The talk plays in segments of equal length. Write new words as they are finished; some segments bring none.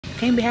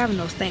Can't be having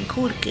those things.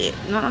 Cool kid.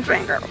 You know what I'm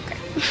saying, girl? Okay.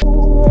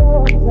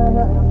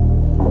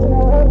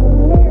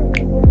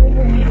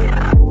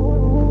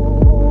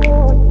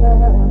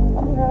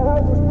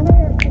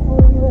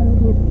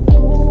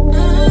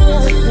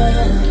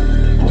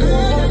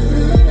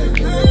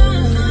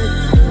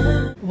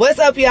 What's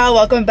up, y'all?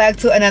 Welcome back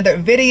to another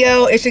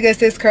video. It's your good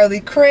sis Curly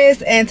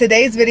Chris, and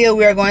today's video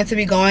we are going to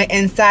be going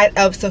inside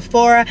of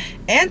Sephora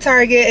and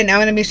Target, and I'm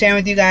going to be sharing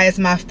with you guys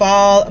my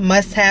fall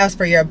must-haves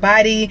for your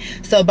body.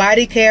 So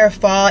body care,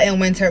 fall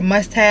and winter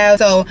must-haves.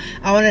 So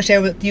I want to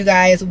share with you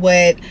guys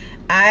what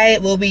I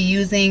will be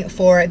using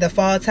for the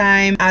fall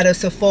time out of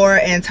Sephora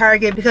and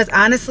Target, because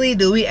honestly,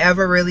 do we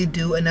ever really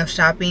do enough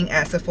shopping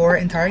at Sephora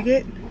and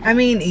Target? I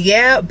mean,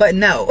 yeah, but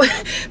no.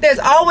 There's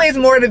always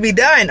more to be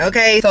done,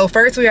 okay? So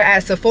first we are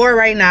at Sephora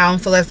right now,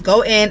 so let's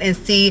go in and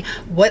see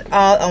what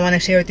all I want to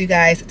share with you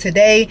guys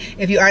today.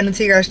 If you are new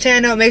to your girl's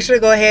channel, make sure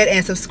to go ahead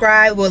and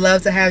subscribe. We'd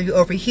love to have you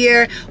over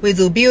here. We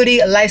do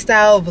beauty,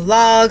 lifestyle,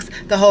 vlogs,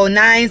 the whole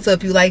nine. So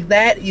if you like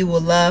that, you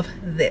will love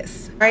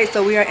this. All right,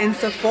 so we are in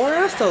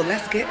Sephora, so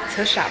let's get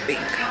to shopping.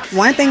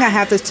 One thing I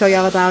have to show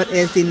y'all about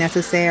is the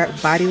Necessaire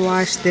body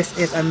wash. This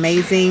is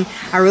amazing.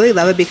 I really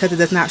love it because it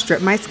does not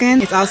strip my skin.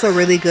 It's also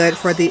really good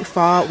for the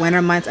fall,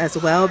 winter months as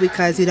well,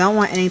 because you don't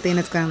want anything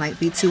that's gonna like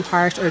be too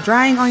harsh or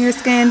drying on your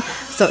skin.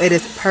 So it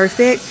is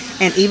perfect.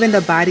 And even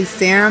the body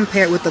serum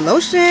paired with the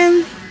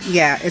lotion,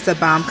 yeah, it's a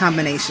bomb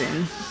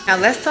combination. Now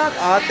let's talk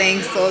all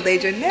things Sol de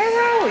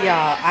Janeiro,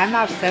 y'all. I'm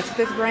obsessed with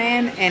this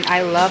brand and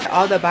I love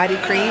all the body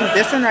creams.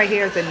 This one right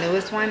here is the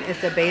newest one. It's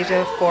the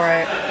Beija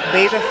Flora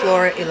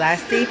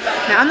Elasti.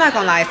 Now I'm not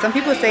gonna lie, some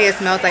people say it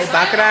smells like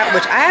Baccarat,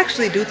 which I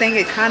actually do think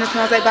it kind of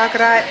smells like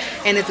Baccarat,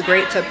 and it's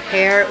great to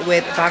pair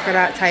with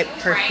Baccarat type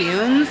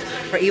perfumes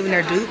or even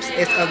their dupes.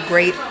 It's a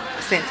great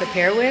scent to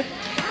pair with,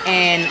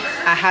 and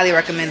I highly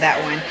recommend that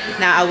one.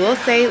 Now I will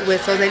say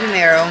with Sol de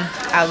Janeiro,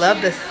 I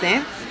love the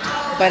scent,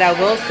 but I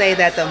will say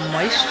that the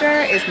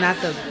moisture is not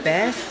the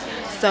best.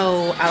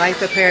 So I like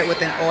to pair it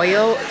with an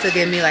oil to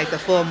give me like the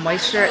full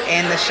moisture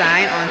and the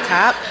shine on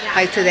top.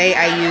 Like today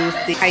I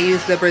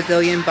used the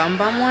Brazilian Bum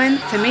Bum one.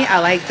 To me, I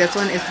like this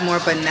one. It's more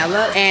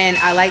vanilla, and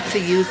I like to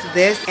use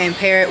this and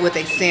pair it with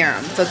a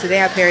serum. So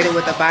today I paired it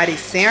with a body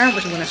serum,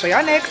 which I'm going to show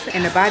y'all next,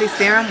 and the body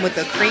serum with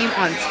the cream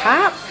on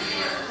top.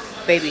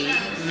 Baby,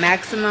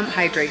 maximum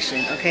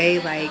hydration, okay?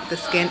 Like the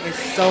skin is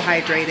so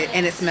hydrated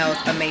and it smells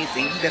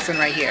amazing. This one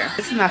right here,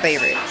 this is my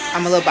favorite.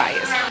 I'm a little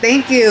biased.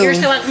 Thank you. You're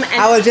so welcome.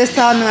 I was just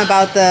telling them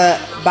about the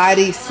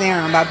body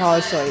serum by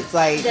Paula's Choice,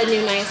 like the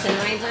new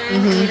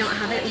niacinamide. We don't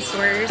have it in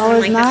stores.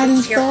 Oh, it's not in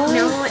stores?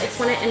 No, it's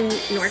one in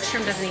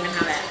Nordstrom doesn't even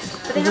have it.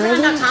 But they have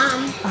it on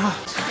 .com.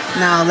 Oh.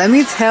 Now let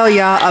me tell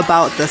y'all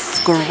about the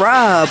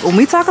scrub. When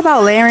we talk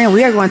about layering,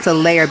 we are going to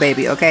layer,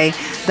 baby, okay?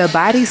 The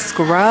body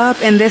scrub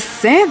in this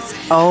scent,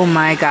 oh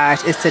my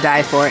gosh, it's to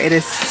die for. It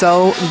is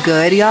so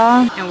good,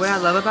 y'all. And what I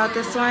love about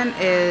this one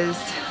is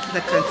the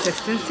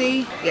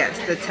consistency. Yes,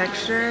 the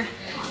texture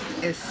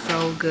is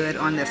so good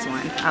on this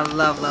one. I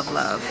love, love,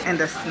 love. And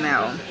the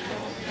smell.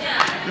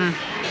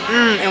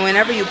 And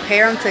whenever you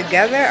pair them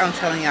together, I'm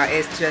telling y'all,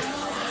 it's just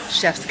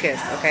chef's kiss,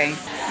 okay?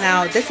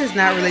 Now, this is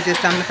not really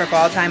just something for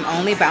fall time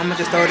only, but I'm gonna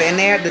just throw it in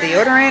there. The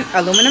deodorant,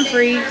 aluminum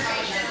free,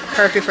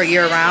 perfect for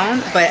year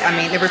round. But I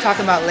mean, if we're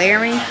talking about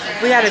layering,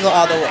 we gotta go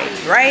all the way,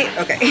 right?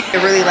 Okay.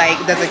 It really like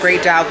does a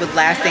great job with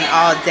lasting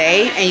all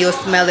day, and you'll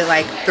smell it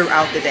like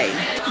throughout the day.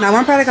 Now,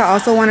 one product I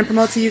also want to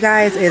promote to you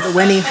guys is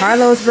Winnie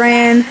Harlow's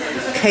brand,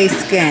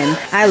 K-Skin.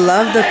 I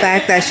love the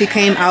fact that she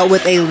came out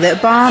with a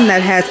lip balm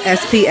that has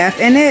SPF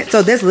in it.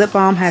 So this lip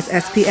balm has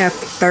SPF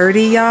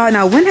 30, y'all.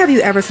 Now, when have you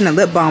ever seen a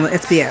lip balm with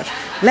SPF?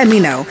 Let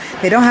me know.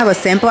 They don't have a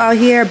sample out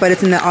here, but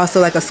it's in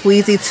also like a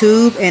squeezy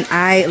tube, and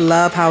I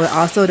love how it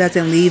also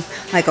doesn't leave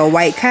like a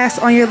white cast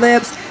on your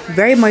lips.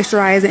 Very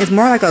moisturizing. It's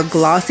more like a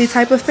glossy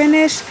type of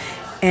finish,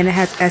 and it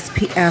has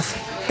SPF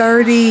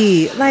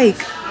 30.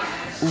 Like,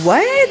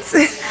 what?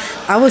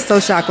 I was so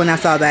shocked when I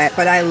saw that,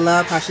 but I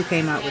love how she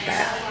came out with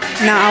that.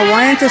 Now, I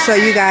wanted to show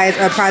you guys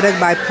a product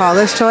by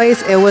Paula's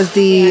Choice. It was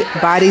the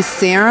body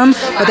serum,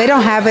 but they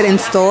don't have it in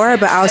store,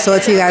 but I'll show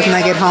it to you guys when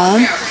I get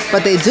home.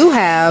 But they do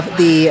have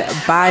the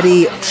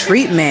body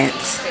treatment,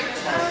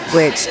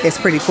 which is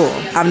pretty cool.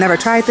 I've never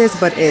tried this,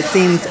 but it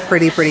seems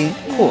pretty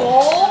cool.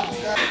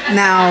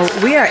 Now,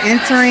 we are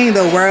entering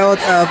the world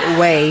of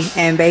Way,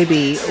 and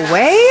baby,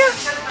 Way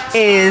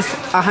is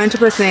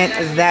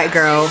 100% that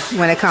girl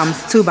when it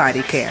comes to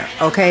body care,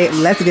 okay?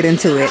 Let's get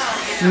into it.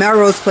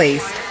 Melrose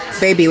Place.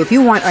 Baby, if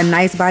you want a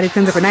nice body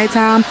cleanser for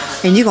nighttime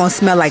and you're gonna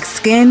smell like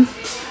skin,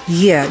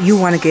 yeah, you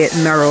want to get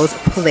Melrose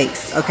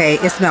Place, okay?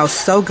 It smells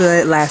so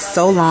good, lasts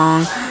so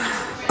long.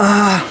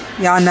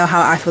 Y'all know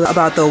how I feel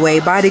about the Way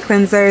body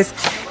cleansers.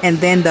 And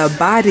then the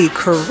body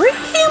cream.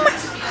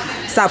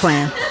 Stop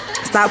playing.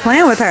 Stop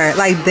playing with her.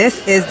 Like,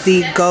 this is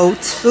the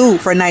go-to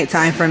for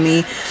nighttime for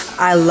me.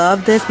 I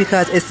love this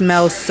because it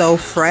smells so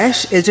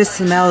fresh. It just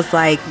smells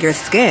like your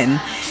skin.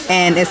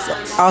 And it's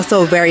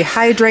also very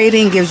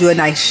hydrating, gives you a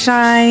nice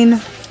shine.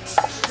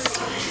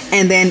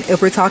 And then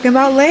if we're talking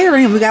about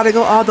layering, we got to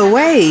go all the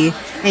way.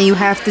 And you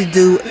have to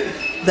do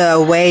the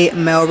Away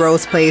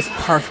Melrose Place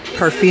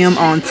perfume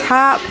on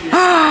top.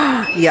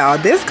 Y'all,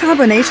 this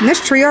combination,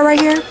 this trio right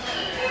here.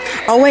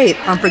 Oh wait,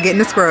 I'm forgetting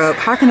the scrub.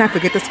 How can I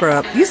forget the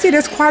scrub? You see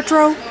this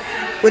Quattro?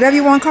 Whatever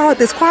you want to call it,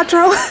 this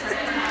Quattro.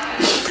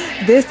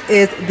 This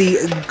is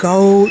the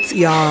GOAT,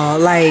 y'all.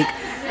 Like,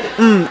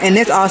 and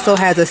this also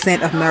has a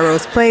scent of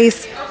Melrose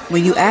Place.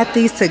 When you add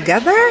these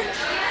together,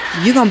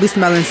 you're gonna be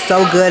smelling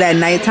so good at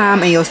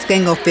nighttime and your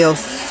skin gonna feel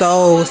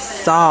so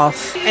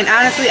soft. And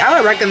honestly, I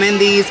would recommend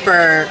these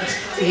for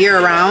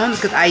year-round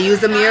because I use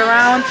them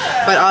year-round,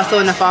 but also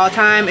in the fall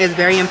time it's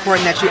very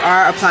important that you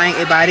are applying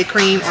a body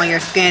cream on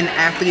your skin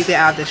after you get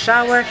out of the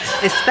shower,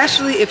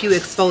 especially if you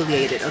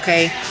exfoliate it,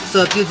 okay?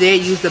 So if you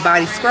did use the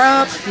body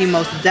scrub, you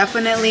most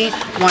definitely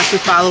want to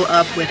follow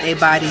up with a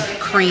body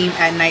cream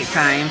at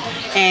nighttime.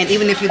 And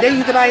even if you didn't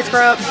use the body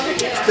scrub,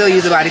 still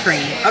use the body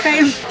cream, okay?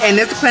 And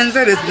this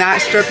cleanser does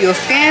not strip your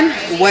skin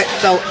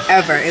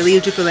whatsoever. It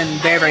leaves you feeling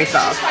very, very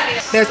soft.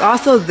 There's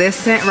also this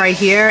scent right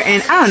here,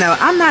 and I don't know,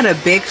 I'm not a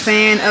big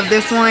fan of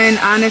this one,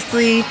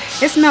 honestly.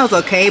 It smells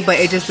okay, but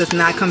it just does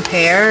not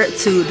compare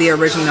to the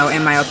original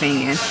in my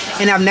opinion.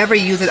 And I've never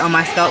used it on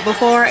my scalp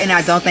before, and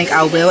I don't think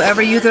I will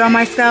ever use it on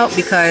my scalp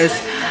because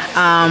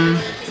I'm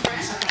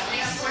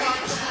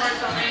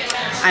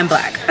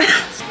black.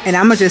 And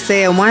I'm gonna just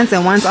say it once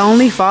and once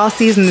only, fall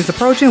season is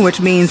approaching, which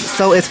means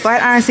so is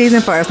flat iron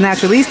season for us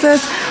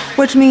naturalistas,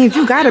 which means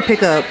you gotta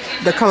pick up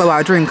the Color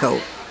Wow Dream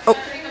Coat. Oh,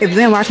 if you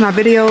didn't watch my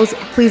videos,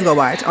 please go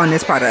watch on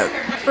this product.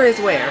 For its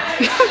wear.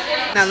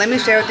 Now let me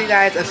share with you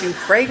guys a few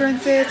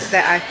fragrances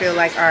that I feel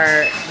like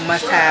are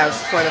must-haves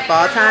for the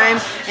fall time.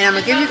 And I'm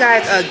gonna give you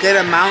guys a good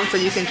amount so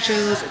you can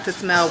choose to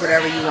smell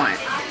whatever you want.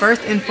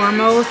 First and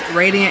foremost,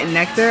 Radiant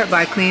Nectar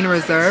by Clean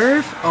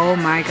Reserve. Oh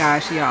my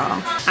gosh,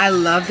 y'all. I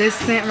love this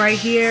scent right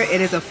here.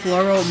 It is a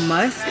floral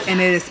musk and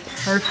it is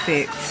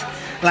perfect.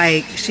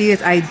 Like, she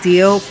is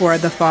ideal for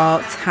the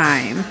fall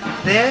time.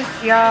 This,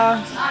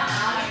 y'all.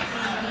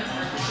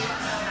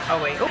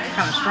 Oh wait,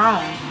 kind of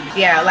strong.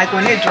 Yeah, like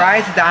when it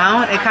dries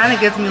down, it kind of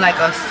gives me like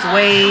a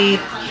suede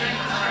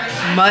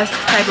musk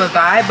type of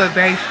vibe, but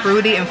very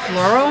fruity and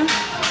floral.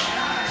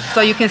 So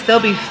you can still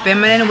be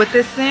feminine with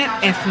this scent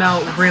and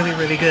smell really,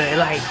 really good.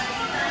 Like,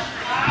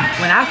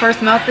 when I first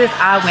smelled this,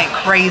 I went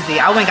crazy.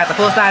 I went and got the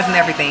full size and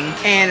everything.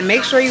 And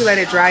make sure you let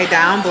it dry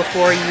down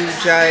before you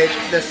judge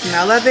the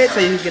smell of it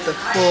so you can get the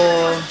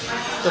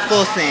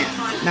full scent.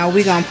 Now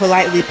we're gonna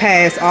politely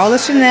pass all the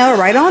Chanel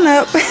right on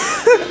up.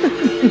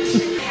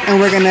 And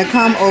we're gonna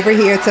come over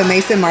here to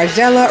Maison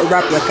Margiela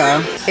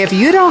Replica. If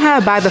you don't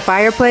have By the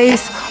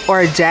Fireplace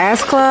or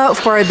Jazz Club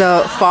for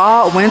the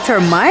fall winter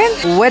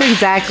month, what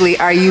exactly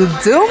are you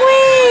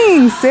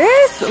doing,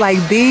 sis? Like,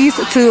 these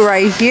two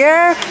right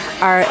here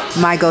are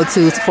my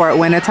go-tos for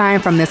wintertime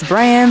from this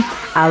brand.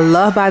 I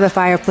love By the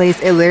Fireplace.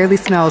 It literally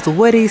smells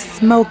woody,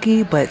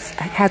 smoky, but it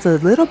has a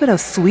little bit of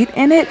sweet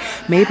in it.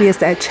 Maybe it's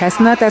that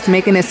chestnut that's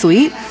making it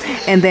sweet.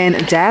 And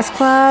then Jazz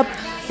Club,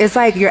 it's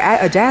like you're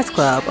at a jazz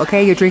club,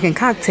 okay? You're drinking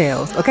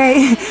cocktails,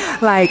 okay?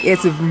 Like,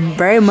 it's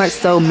very much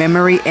so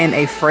memory and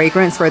a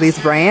fragrance for these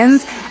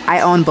brands.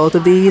 I own both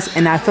of these,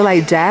 and I feel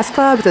like Jazz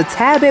Club is a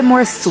tad bit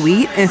more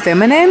sweet and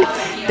feminine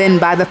than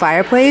By the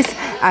Fireplace.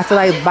 I feel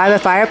like By the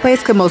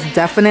Fireplace could most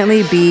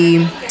definitely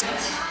be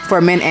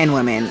for men and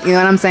women, you know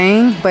what I'm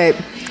saying? But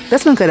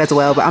this one could as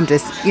well, but I'm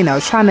just, you know,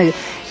 trying to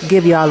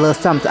give y'all a little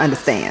something to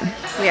understand.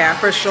 Yeah,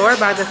 for sure,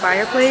 By the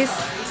Fireplace.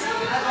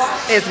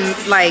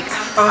 It's like,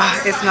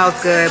 oh, it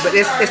smells good, but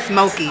it's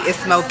smoky. It's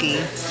smoky.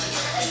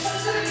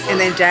 And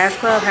then Jazz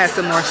Club has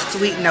some more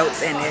sweet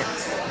notes in it.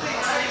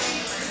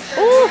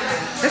 Ooh,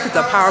 this is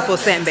a powerful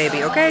scent,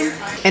 baby, okay?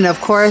 And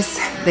of course,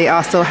 they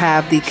also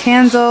have the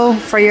candle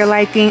for your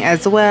liking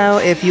as well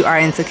if you are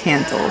into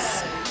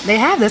candles. They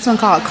have this one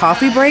called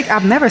Coffee Break.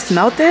 I've never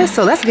smelled this,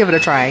 so let's give it a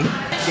try.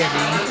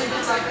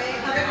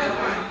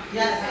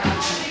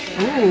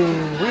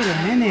 Ooh, wait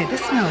a minute.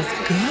 This smells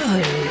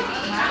good.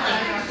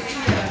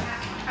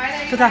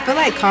 Because I feel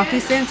like coffee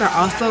scents are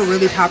also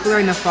really popular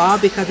in the fall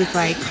because it's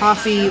like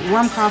coffee,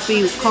 warm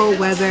coffee, cold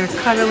weather,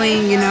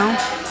 cuddling, you know?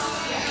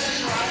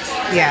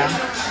 Yeah,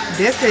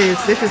 this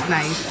is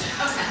nice.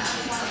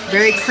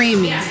 Very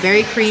creamy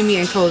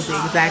and cozy,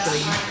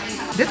 exactly.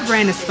 This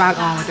brand is spot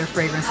on with their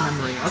fragrance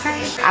memory,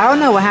 okay? I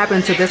don't know what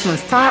happened to this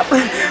one's top,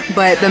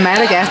 but the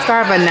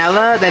Madagascar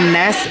Vanilla, the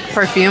Nest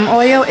perfume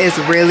oil is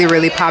really,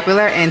 really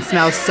popular and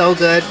smells so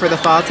good for the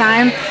fall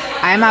time.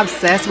 I'm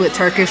obsessed with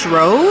Turkish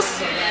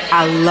Rose.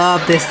 I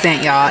love this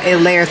scent, y'all. It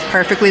layers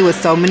perfectly with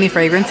so many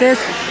fragrances,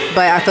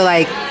 but I feel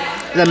like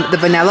the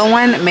vanilla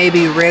one may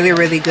be really,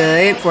 really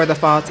good for the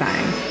fall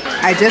time.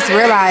 I just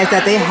realized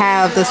that they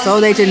have the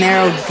Sol de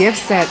Janeiro gift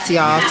sets,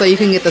 y'all. So you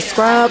can get the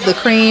scrub, the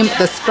cream,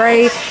 the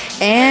spray,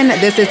 and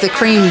this is the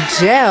cream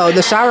gel,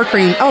 the shower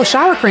cream. Oh,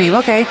 shower cream,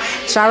 okay.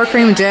 Shower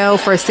cream gel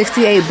for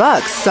 68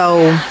 bucks. So,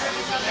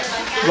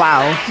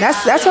 wow,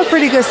 that's a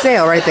pretty good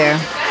sale right there.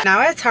 Now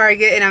at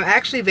Target, and I'm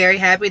actually very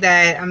happy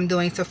that I'm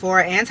doing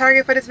Sephora and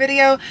Target for this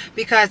video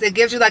because it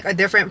gives you like a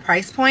different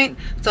price point.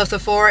 So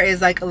Sephora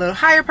is like a little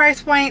higher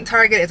price point,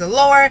 Target is a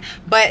lower,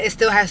 but it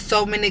still has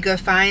so many good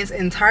finds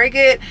in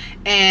Target,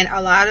 and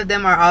a lot of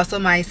them are also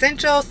my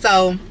essentials.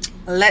 So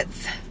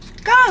let's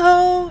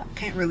go. I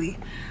can't really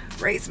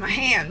raise my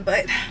hand,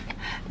 but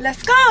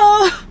let's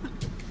go.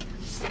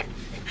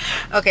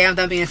 Okay, I'm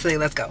done being silly,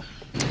 let's go.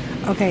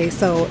 Okay,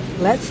 so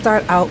let's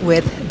start out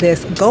with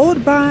this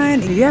Gold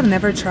Bond. If you have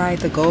never tried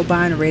the Gold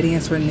Bond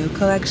Radiance Renew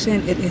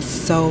collection, it is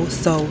so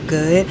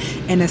good,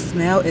 and the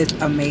smell is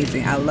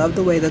amazing. I love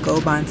the way the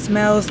Gold Bond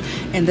smells,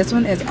 and this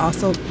one is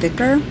also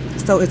thicker,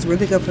 so it's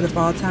really good for the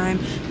fall time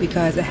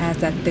because it has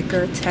that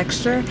thicker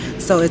texture.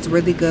 So it's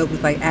really good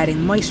with like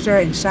adding moisture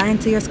and shine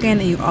to your skin,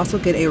 and you also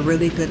get a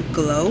really good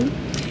glow.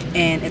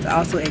 And it's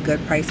also a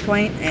good price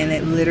point, and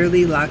it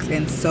literally locks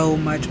in so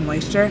much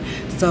moisture.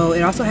 So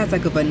it also has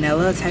like a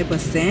vanilla type of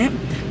scent,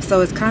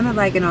 so it's kind of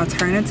like an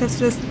alternative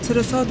to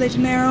the Sol de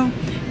Janeiro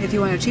if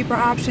you want a cheaper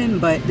option,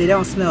 but they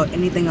don't smell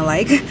anything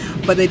alike,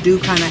 but they do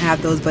kind of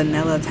have those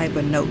vanilla type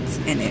of notes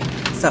in it.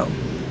 So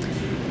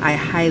I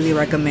highly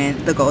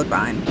recommend the Gold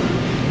Bond.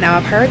 Now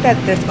I've heard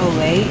that this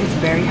Olay is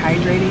very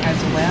hydrating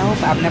as well,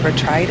 but I've never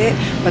tried it.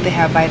 But they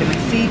have vitamin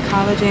C,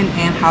 collagen,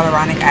 and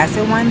hyaluronic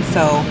acid ones,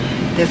 so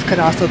this could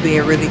also be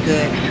a really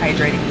good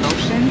hydrating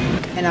lotion.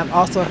 And I've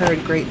also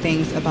heard great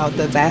things about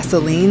the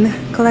Vaseline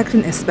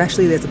collection,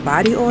 especially this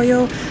body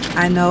oil.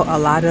 I know a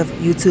lot of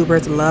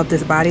YouTubers love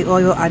this body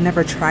oil. I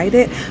never tried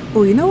it.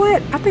 Oh, you know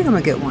what? I think I'm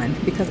gonna get one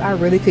because I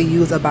really could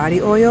use a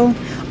body oil.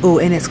 Oh,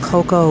 and it's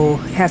cocoa,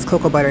 it has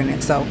cocoa butter in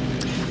it, so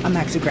I'm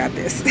actually grab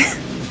this.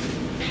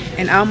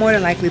 And I'll more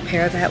than likely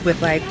pair that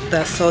with like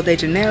the Sol de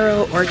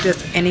Janeiro or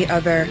just any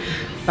other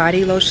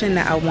body lotion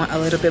that I want a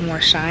little bit more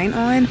shine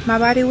on my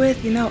body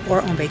with, you know,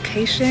 or on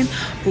vacation.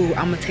 Ooh,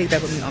 I'm gonna take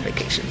that with me on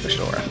vacation for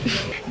sure.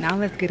 Now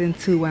let's get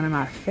into one of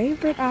my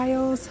favorite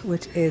aisles,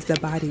 which is the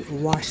body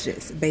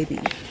washes, baby.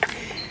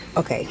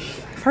 Okay,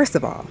 first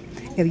of all,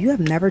 if you have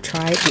never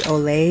tried the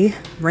Olay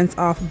Rinse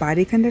Off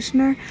Body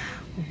Conditioner,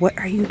 what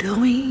are you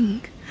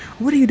doing?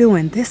 What are you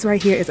doing? This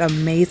right here is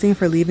amazing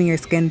for leaving your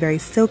skin very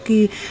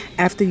silky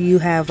after you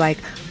have like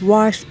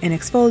washed and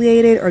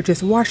exfoliated, or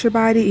just wash your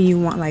body and you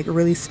want like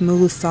really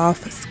smooth,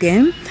 soft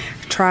skin.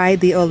 Try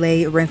the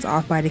Olay Rinse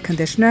Off Body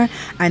Conditioner.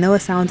 I know it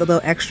sounds a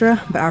little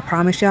extra, but I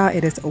promise y'all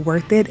it is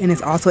worth it, and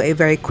it's also a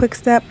very quick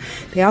step.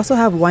 They also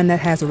have one that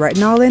has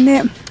retinol in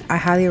it. I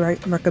highly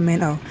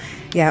recommend, oh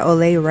yeah,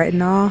 Olay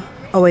Retinol.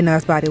 Oh wait, no,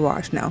 it's body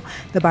wash. No,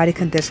 the body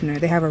conditioner.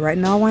 They have a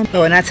retinol one.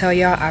 But when I tell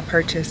y'all, I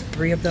purchased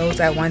 3 of those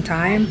at one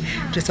time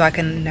just so I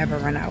can never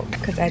run out.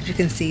 Because as you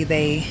can see,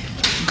 they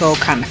go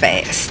kind of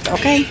fast,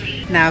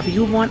 okay? Now, if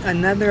you want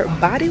another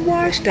body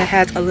wash that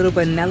has a little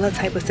vanilla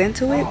type of scent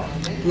to it,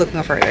 look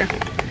no further.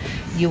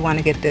 You want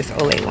to get this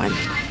Olay one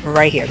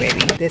right here, baby.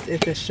 This is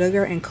the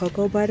sugar and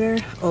cocoa butter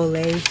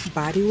Olay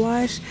body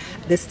wash.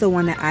 This is the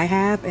one that I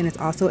have, and it's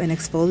also an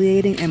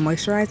exfoliating and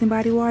moisturizing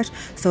body wash.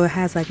 So it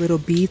has like little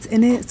beads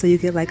in it, so you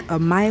get like a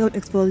mild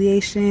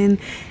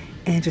exfoliation,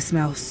 and it just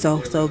smells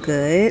so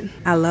good.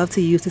 I love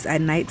to use this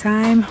at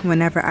nighttime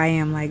whenever I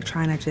am like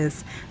trying to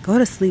just go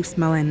to sleep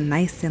smelling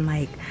nice and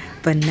like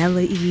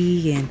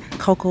vanilla-y and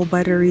cocoa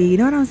buttery, you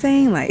know what I'm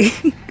saying? Like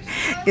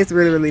it's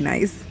really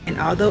nice. And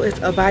although it's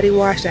a body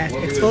wash that's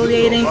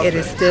exfoliating, it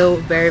is still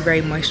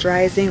very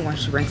moisturizing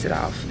once you rinse it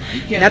off.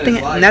 Nothing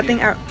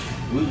out.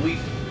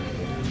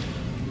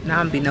 Now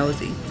I'm be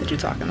nosy. What you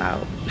talking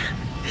about?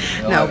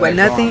 No, but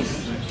nothing.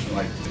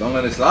 Like, don't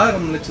let it slide.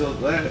 I'm gonna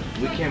let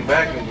you. We came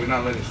back and we're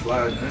not letting it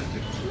slide.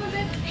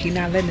 He's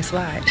not letting it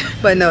slide.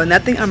 But no,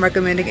 nothing I'm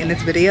recommending in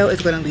this video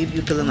is going to leave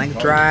you feeling like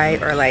dry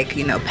or like,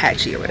 you know,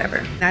 patchy or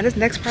whatever. Now this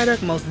next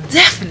product most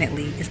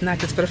definitely is not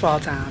just for the fall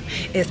time.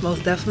 It's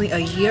most definitely a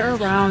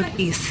year-round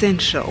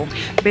essential.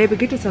 Baby,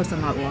 get yourself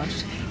some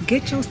mouthwash.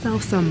 Get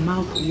yourself some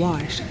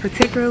mouthwash,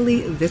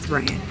 particularly this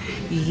brand.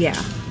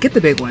 Yeah, get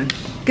the big one.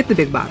 Get the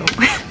big bottle.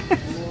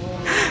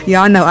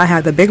 Y'all know I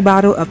have the big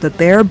bottle of the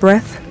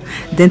TheraBreath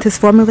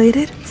dentist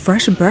formulated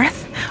fresh breath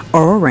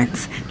oral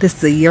rinse. This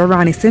is a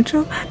year-round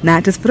essential,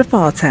 not just for the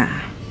fall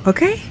time,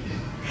 okay?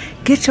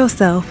 Get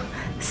yourself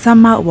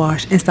some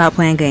mouthwash and stop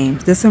playing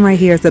games. This one right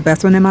here is the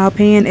best one in my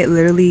opinion. It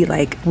literally,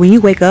 like, when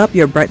you wake up,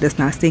 your breath does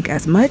not stink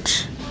as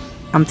much.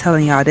 I'm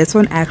telling y'all, this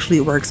one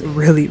actually works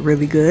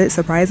really good,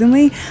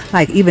 surprisingly.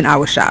 Like, even I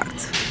was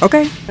shocked,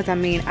 okay? Because I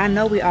mean, I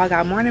know we all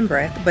got morning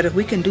breath, but if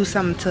we can do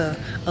something to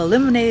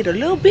eliminate it a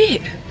little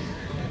bit,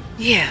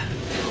 yeah,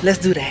 let's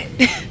do that.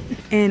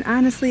 And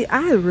honestly,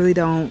 I really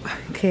don't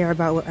care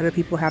about what other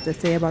people have to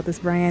say about this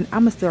brand. I'm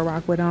gonna still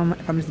rock with them,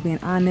 if I'm just being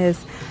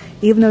honest.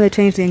 Even though they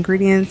changed the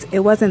ingredients, it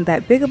wasn't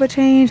that big of a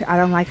change. I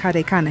don't like how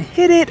they kind of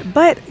hit it,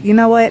 but you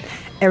know what?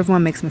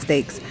 Everyone makes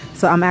mistakes.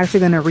 So I'm actually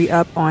gonna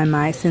re-up on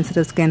my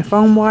sensitive skin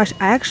foam wash.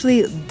 I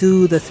actually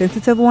do the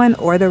sensitive one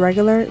or the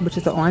regular, which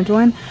is the orange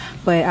one,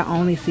 but I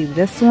only see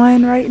this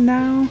one right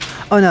now.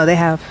 Oh no, they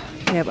have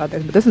They have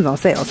others, but this one's on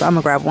sale, so I'm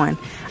gonna grab one.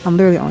 I'm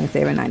literally only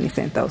saving 90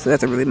 cents though, so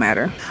that doesn't really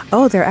matter.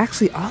 Oh, they're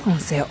actually all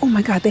on sale. Oh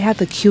my God, they have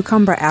the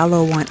cucumber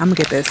aloe one. I'm gonna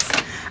get this.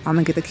 I'm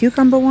gonna get the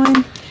cucumber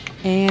one,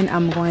 and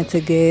I'm gonna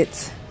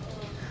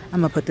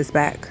put this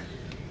back.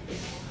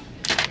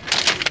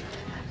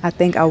 I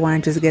think I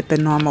want to just get the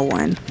normal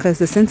one because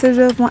the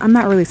sensitive one, I'm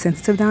not really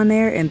sensitive down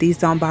there, and these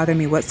don't bother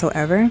me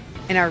whatsoever.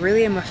 And I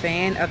really am a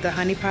fan of the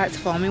Honey Pot's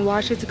foaming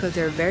washes because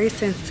they're very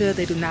sensitive.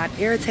 They do not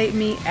irritate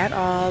me at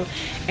all,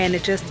 and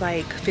it just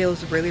like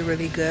feels really,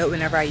 really good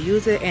whenever I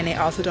use it, and they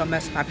also don't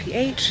mess with my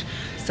pH.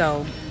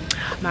 So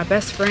my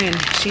best friend,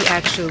 she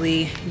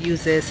actually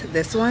uses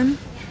this one,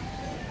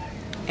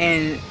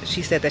 and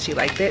she said that she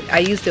liked it. I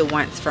used it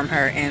once from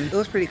her, and it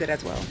was pretty good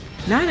as well.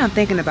 Now that I'm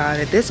thinking about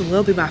it, this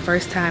will be my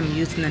first time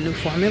using the new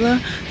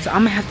formula, so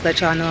I'm gonna have to let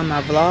y'all know in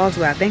my vlogs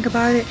what I think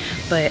about it,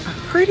 but I'm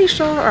pretty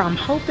sure, or I'm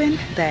hoping,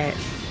 that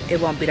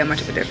it won't be that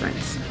much of a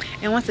difference.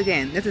 And once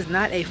again, this is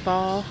not a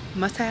fall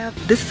must-have.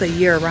 This is a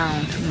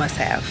year-round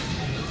must-have.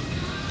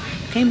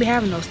 Can't be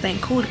having those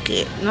things cool to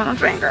get, you know what I'm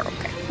saying, girl?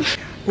 Okay.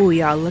 Ooh,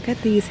 y'all, look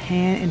at these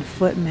hand and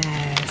foot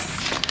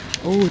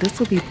masks. Ooh, this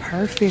will be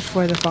perfect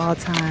for the fall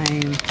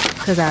time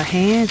because our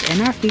hands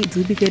and our feet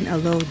do be getting a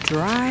little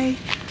dry.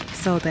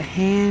 So the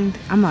hand,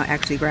 I'm gonna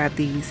actually grab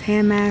these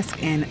hand masks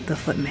and the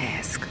foot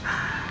mask.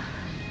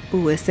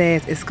 Ooh, it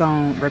says it's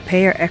gonna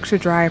repair extra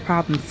dry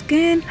problem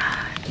skin.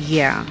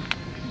 Yeah,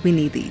 we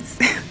need these.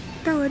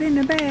 Throw it in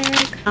the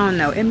bag. I don't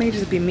know, it may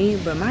just be me,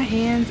 but my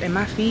hands and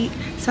my feet,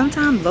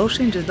 sometimes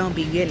lotion just don't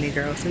be getting it,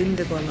 girl. So you need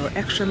to go a little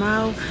extra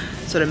mile.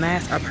 So the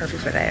masks are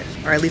perfect for that.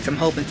 Or at least I'm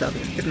hoping so.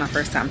 It's my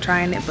first time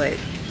trying it, but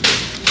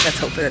let's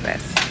hope for the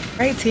best. All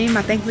right, team,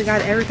 I think we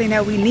got everything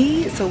that we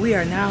need. So we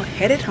are now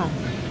headed home.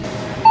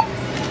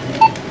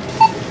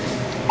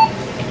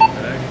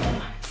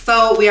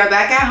 So we are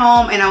back at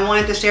home, and I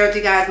wanted to share with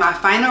you guys my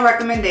final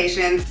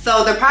recommendations.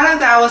 So the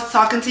product that I was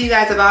talking to you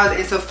guys about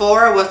in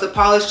Sephora was the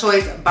Paula's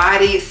Choice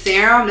Body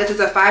Serum. This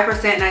is a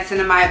 5%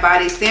 niacinamide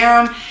body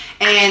serum,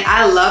 and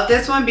I love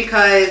this one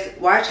because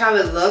watch how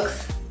it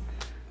looks.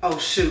 Oh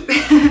shoot.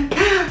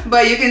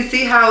 But you can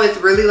see how it's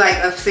really like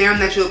a serum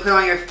that you'll put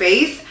on your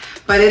face,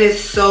 but it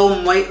is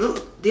so moist.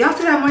 Do y'all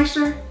see that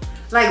moisture?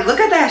 Like, look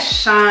at that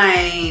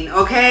shine,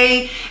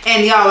 okay?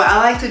 And y'all, what I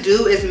like to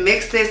do is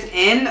mix this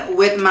in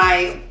with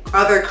my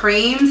other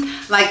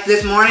creams. Like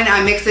this morning,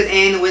 I mixed it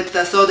in with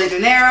the Sol de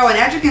Janeiro, and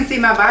as you can see,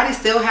 my body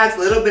still has a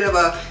little bit of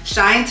a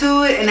shine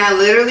to it, and I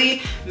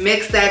literally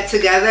mixed that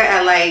together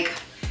at like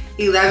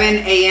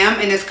 11 a.m.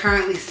 and it's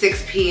currently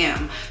 6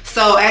 p.m.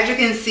 So as you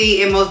can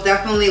see, it most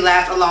definitely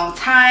lasts a long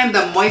time.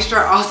 The moisture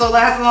also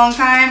lasts a long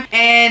time,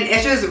 and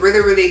it's just really,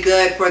 really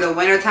good for the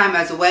winter time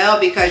as well,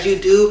 because you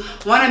do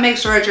want to make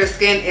sure that your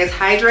skin is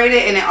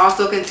hydrated, and it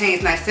also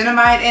contains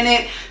niacinamide in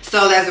it.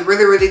 So that's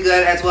really, really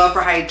good as well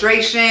for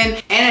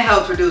hydration, and it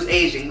helps reduce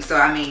aging. So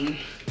I mean,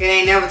 it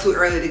ain't never too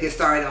early to get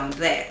started on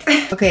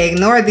that. Okay,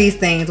 ignore these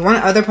things. One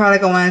other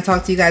product I want to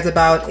talk to you guys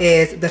about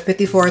is the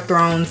 54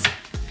 Thrones.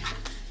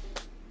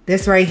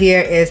 This right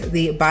here is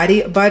the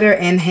body butter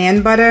and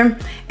hand butter.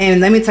 And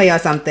let me tell y'all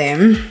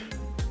something.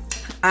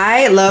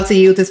 I love to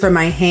use this for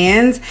my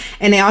hands,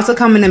 and they also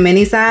come in a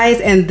mini size.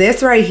 And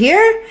this right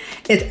here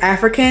is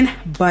African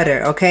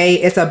butter, okay?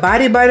 It's a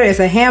body butter, it's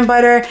a hand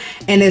butter,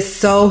 and it's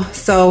so,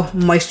 so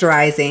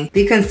moisturizing.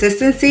 The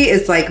consistency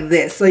is like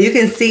this. So you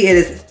can see it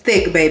is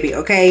thick, baby,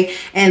 okay?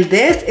 And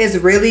this is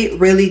really,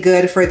 really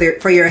good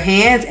for your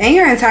hands and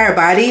your entire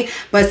body.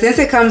 But since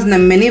it comes in the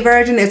mini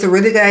version, it's a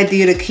really good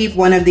idea to keep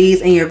one of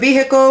these in your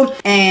vehicle.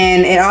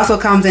 And it also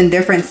comes in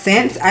different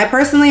scents. I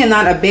personally am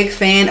not a big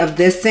fan of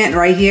this scent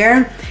right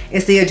here.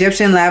 It's the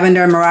Egyptian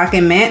Lavender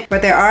Moroccan Mint,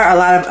 but there are a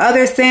lot of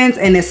other scents,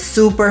 and it's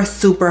super,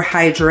 super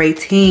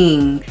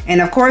hydrating. And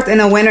of course, in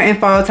the winter and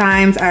fall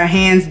times, our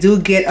hands do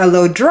get a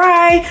little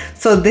dry,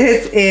 so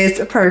this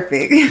is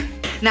perfect.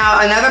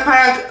 Now, another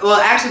product, well,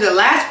 actually the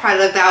last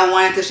product that I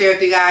wanted to share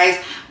with you guys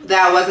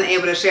that I wasn't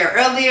able to share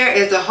earlier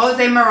is the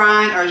Jose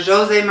Moran,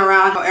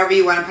 however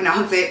you want to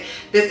pronounce it.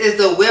 This is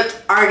the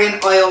Whipped Argan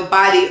Oil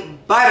Body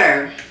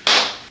Butter.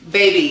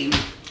 Baby,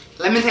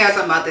 let me tell you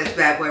something about this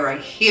bad boy right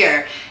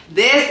here.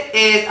 This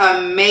is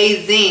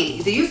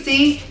amazing. Do you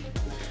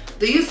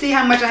see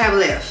how much I have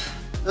left?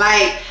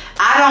 Like,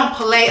 I don't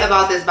play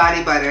about this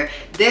body butter.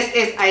 This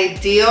is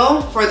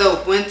ideal for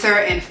the winter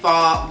and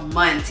fall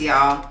months,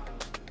 y'all.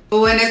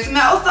 Oh, and it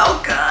smells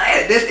so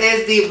good. This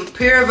is the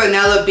Pure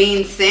Vanilla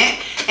Bean scent,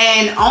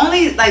 and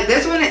only like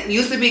this one, it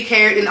used to be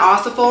carried in all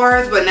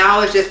Sephora's, but now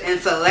it's just in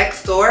select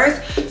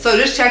stores. So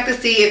just check to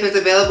see if it's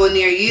available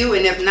near you,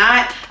 and if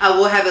not, I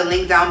will have a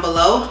link down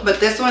below. But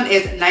this one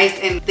is nice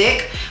and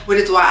thick, which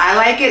is why I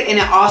like it, and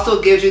it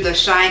also gives you the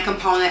shine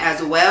component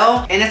as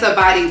well. And it's a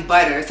body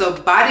butter,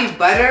 so body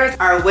butters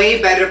are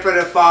way better for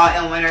the fall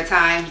and winter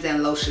times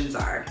than lotions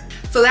are.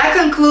 So that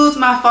concludes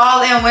my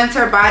fall and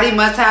winter body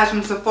must-haves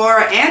from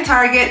Sephora and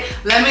Target.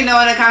 Let me know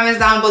in the comments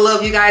down below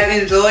if you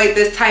guys enjoyed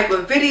this type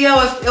of video.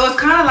 It was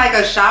kind of like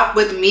a shop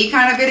with me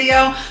kind of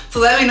video. So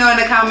let me know in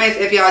the comments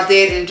if y'all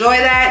did enjoy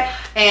that.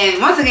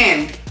 And once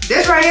again,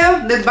 this right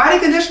here, this body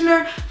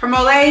conditioner from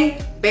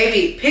Olay,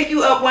 baby, pick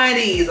you up one of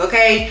these,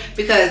 okay?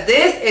 Because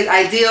this is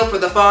ideal for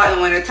the fall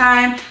and winter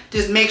time.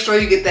 Just make sure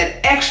you get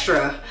that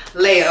extra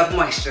layer of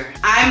moisture.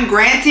 I'm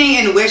granting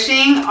and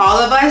wishing all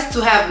of us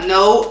to have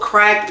no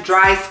cracked,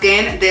 dry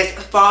skin this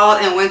fall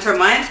and winter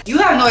months. You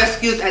have no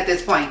excuse at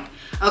this point.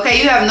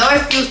 Okay, you have no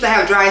excuse to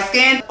have dry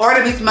skin or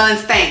to be smelling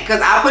stank,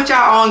 because I put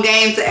y'all on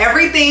game to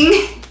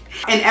everything.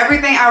 And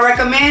everything I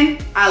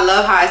recommend, I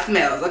love how it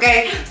smells,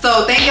 okay?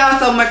 So thank y'all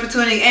so much for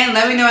tuning in.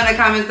 Let me know in the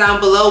comments down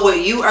below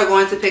what you are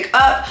going to pick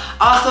up.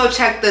 Also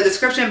check the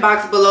description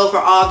box below for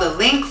all the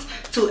links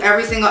to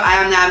every single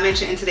item that I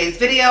mentioned in today's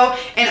video.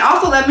 And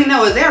also let me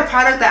know, is there a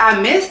product that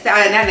I missed that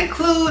I did not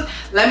include?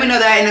 Let me know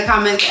that in the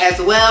comments as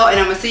well. And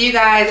I'm gonna see you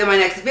guys in my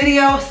next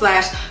video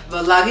 /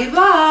 vloggy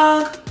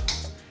vlog.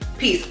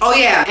 Peace. Oh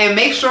yeah, and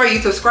make sure you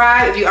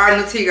subscribe if you are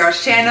new to your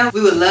girl's channel.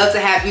 We would love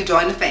to have you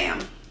join the fam.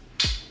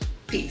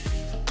 Peace.